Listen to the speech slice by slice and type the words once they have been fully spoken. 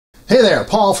Hey there,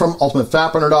 Paul from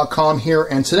UltimateFatBurner.com here,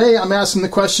 and today I'm asking the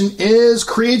question, is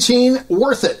creatine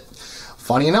worth it?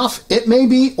 Funny enough, it may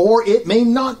be or it may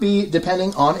not be,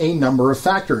 depending on a number of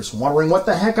factors. Wondering what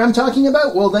the heck I'm talking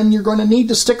about? Well, then you're going to need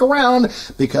to stick around,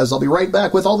 because I'll be right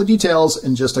back with all the details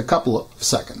in just a couple of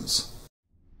seconds.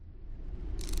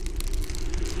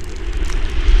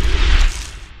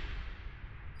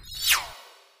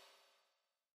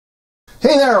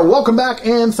 Hey there, welcome back,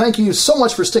 and thank you so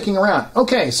much for sticking around.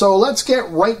 Okay, so let's get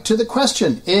right to the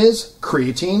question. Is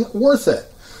creatine worth it?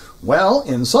 Well,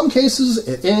 in some cases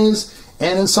it is,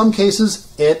 and in some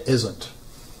cases it isn't.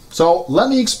 So let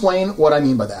me explain what I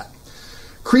mean by that.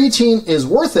 Creatine is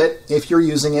worth it if you're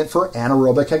using it for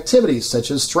anaerobic activities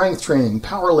such as strength training,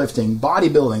 powerlifting,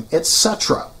 bodybuilding,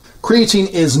 etc. Creatine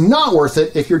is not worth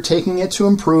it if you're taking it to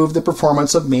improve the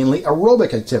performance of mainly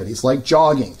aerobic activities like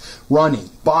jogging, running,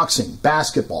 boxing,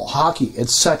 basketball, hockey,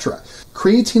 etc.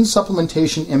 Creatine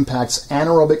supplementation impacts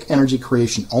anaerobic energy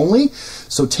creation only,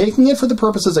 so taking it for the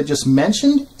purposes I just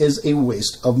mentioned is a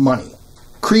waste of money.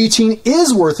 Creatine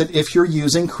is worth it if you're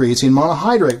using creatine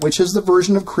monohydrate, which is the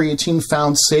version of creatine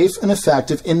found safe and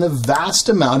effective in the vast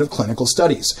amount of clinical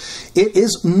studies. It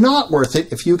is not worth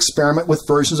it if you experiment with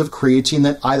versions of creatine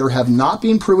that either have not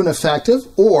been proven effective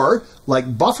or,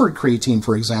 like buffered creatine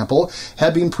for example,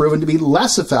 have been proven to be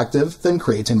less effective than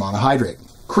creatine monohydrate.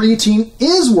 Creatine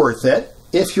is worth it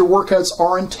if your workouts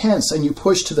are intense and you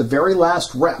push to the very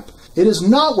last rep. It is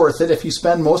not worth it if you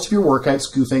spend most of your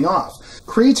workouts goofing off.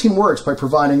 Creatine works by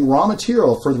providing raw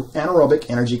material for the anaerobic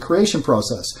energy creation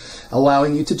process,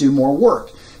 allowing you to do more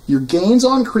work. Your gains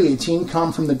on creatine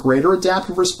come from the greater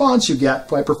adaptive response you get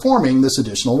by performing this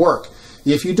additional work.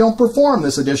 If you don't perform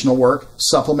this additional work,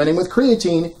 supplementing with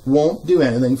creatine won't do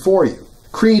anything for you.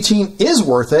 Creatine is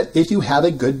worth it if you have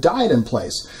a good diet in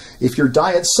place. If your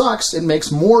diet sucks, it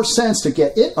makes more sense to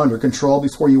get it under control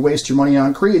before you waste your money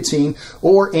on creatine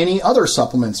or any other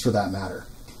supplements for that matter.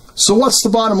 So what's the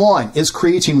bottom line? Is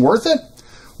creatine worth it?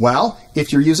 Well,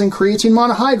 if you're using creatine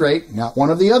monohydrate, not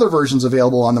one of the other versions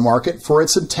available on the market, for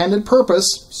its intended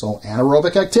purpose, so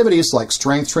anaerobic activities like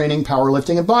strength training,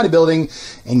 powerlifting, and bodybuilding,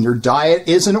 and your diet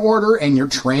is in order and your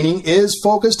training is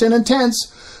focused and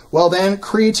intense, well then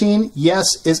creatine,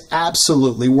 yes, is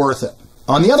absolutely worth it.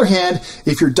 On the other hand,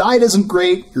 if your diet isn't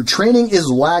great, your training is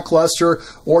lackluster,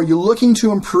 or you're looking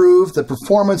to improve the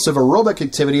performance of aerobic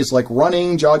activities like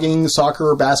running, jogging,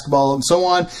 soccer, basketball, and so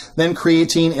on, then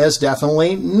creatine is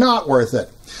definitely not worth it.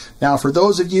 Now, for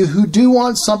those of you who do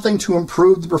want something to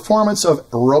improve the performance of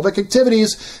aerobic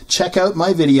activities, check out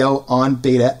my video on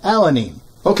beta-alanine.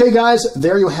 Okay guys,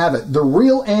 there you have it. The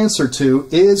real answer to,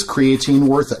 is creatine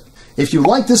worth it? If you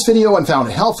liked this video and found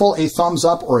it helpful, a thumbs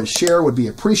up or a share would be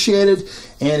appreciated.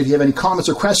 And if you have any comments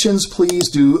or questions, please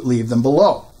do leave them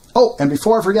below. Oh, and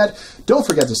before I forget, don't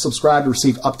forget to subscribe to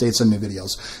receive updates on new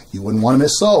videos. You wouldn't want to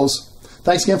miss those.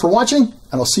 Thanks again for watching,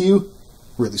 and I'll see you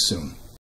really soon.